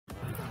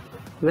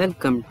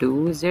Welcome to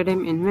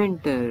ZM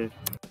Inventor.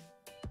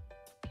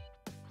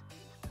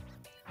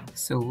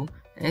 So,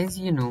 as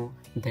you know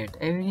that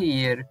every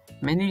year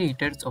many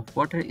liters of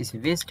water is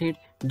wasted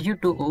due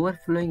to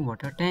overflowing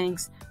water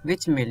tanks,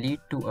 which may lead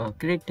to a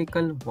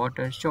critical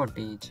water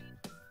shortage.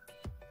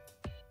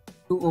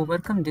 To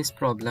overcome this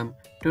problem,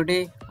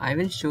 today I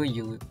will show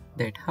you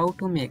that how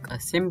to make a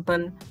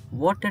simple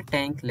water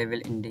tank level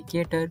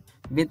indicator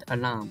with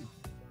alarm.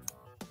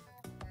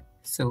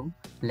 So,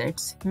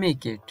 let's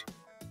make it.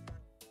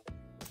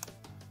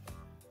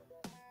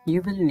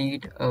 You will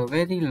need a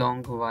very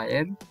long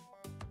wire,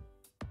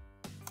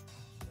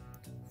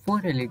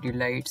 4 LED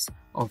lights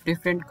of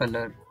different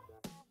color,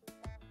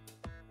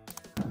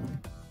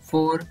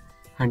 4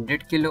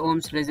 100 kilo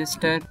ohms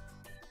resistor,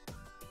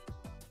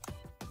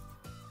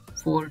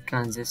 4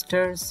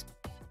 transistors,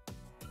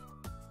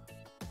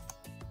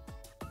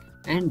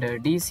 and a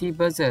DC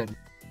buzzer.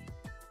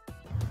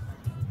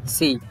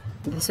 See,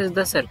 this is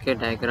the circuit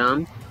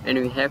diagram and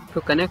we have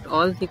to connect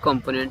all the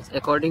components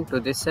according to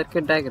this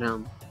circuit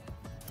diagram.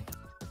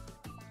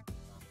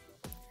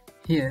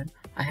 Here,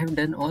 I have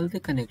done all the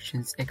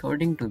connections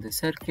according to the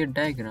circuit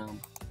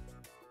diagram.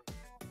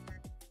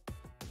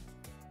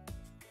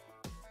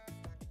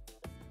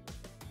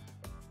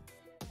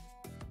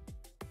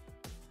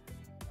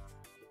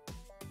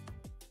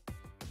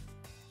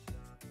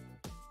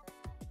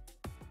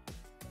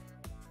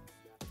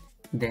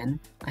 Then,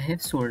 I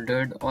have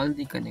soldered all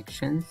the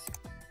connections.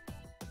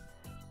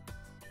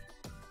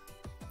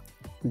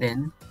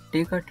 Then,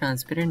 take a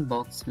transparent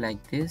box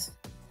like this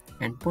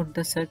and put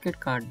the circuit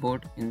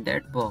cardboard in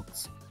that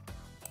box.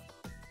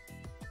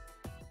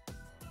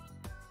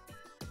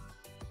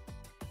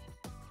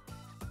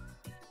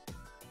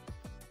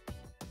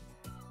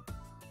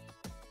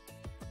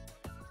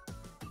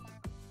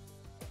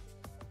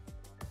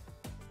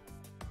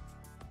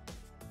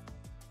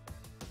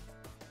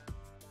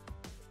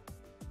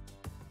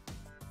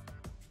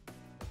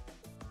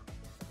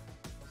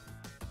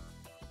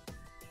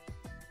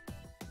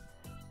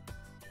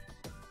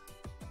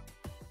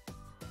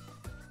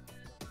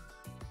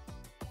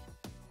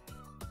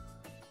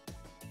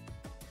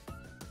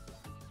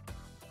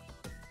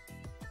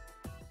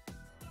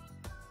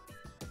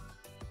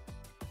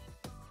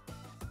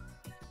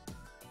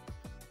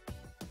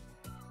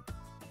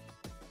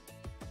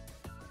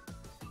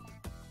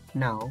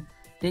 Now,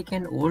 take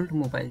an old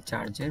mobile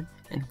charger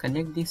and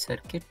connect the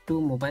circuit to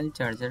mobile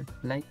charger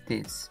like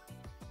this.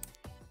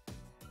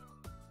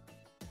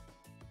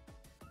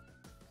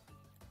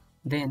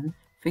 Then,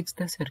 fix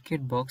the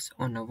circuit box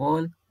on a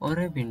wall or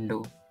a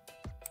window.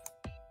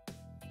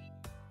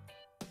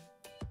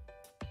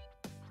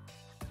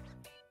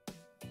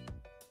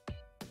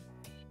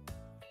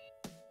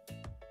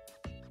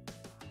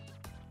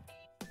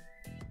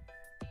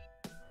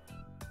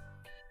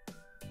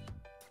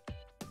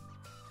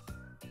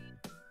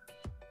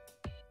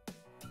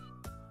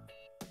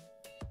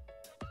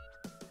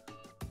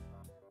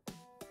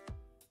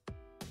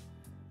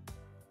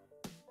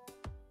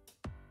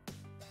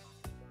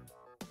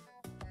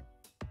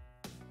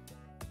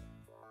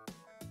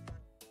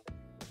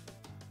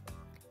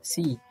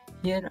 See,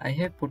 here I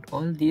have put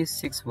all these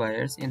 6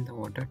 wires in the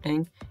water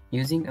tank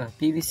using a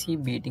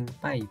PVC beading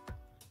pipe.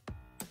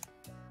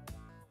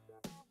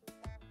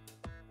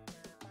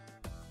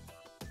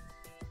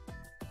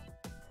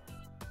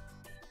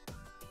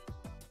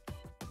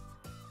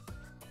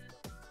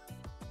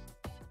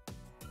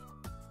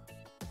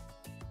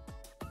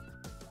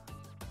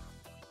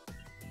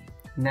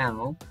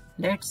 Now,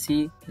 let's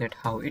see that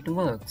how it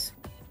works.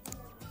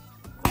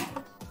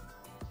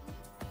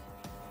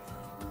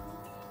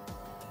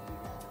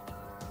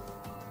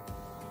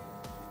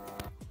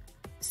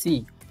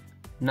 See,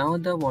 now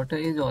the water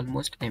is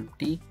almost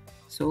empty,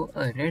 so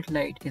a red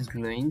light is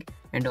glowing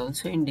and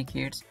also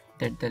indicates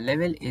that the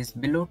level is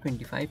below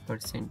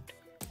 25%.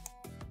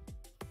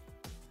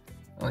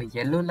 A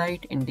yellow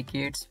light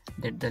indicates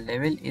that the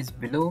level is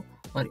below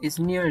or is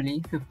nearly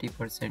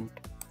 50%.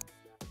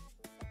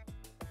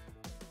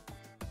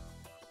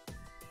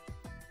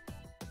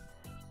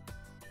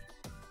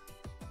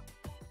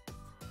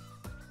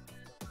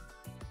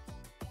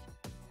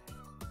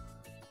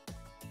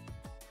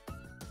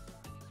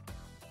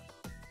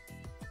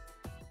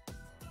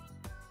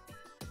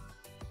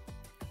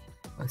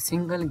 A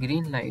single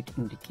green light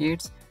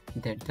indicates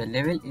that the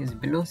level is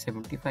below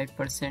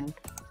 75%.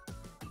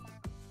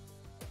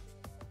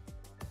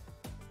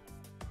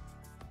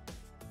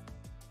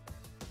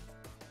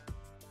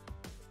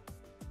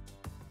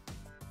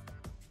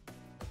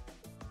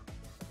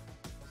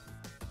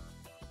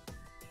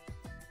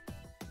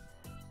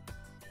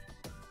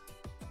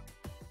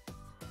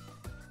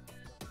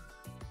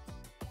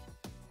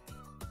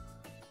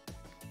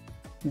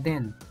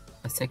 Then,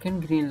 a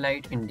second green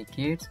light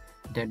indicates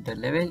that the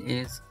level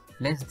is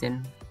less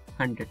than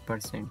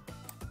 100%.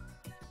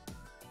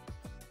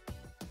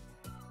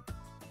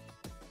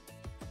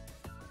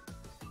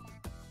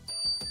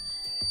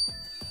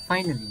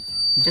 Finally,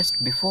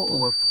 just before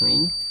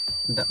overflowing,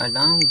 the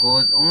alarm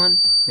goes on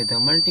with a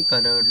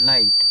multicolored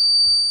light.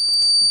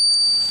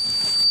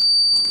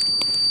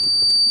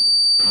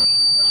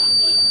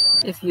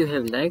 If you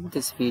have liked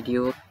this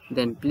video,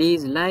 then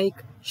please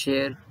like,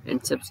 share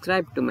and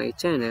subscribe to my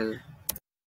channel.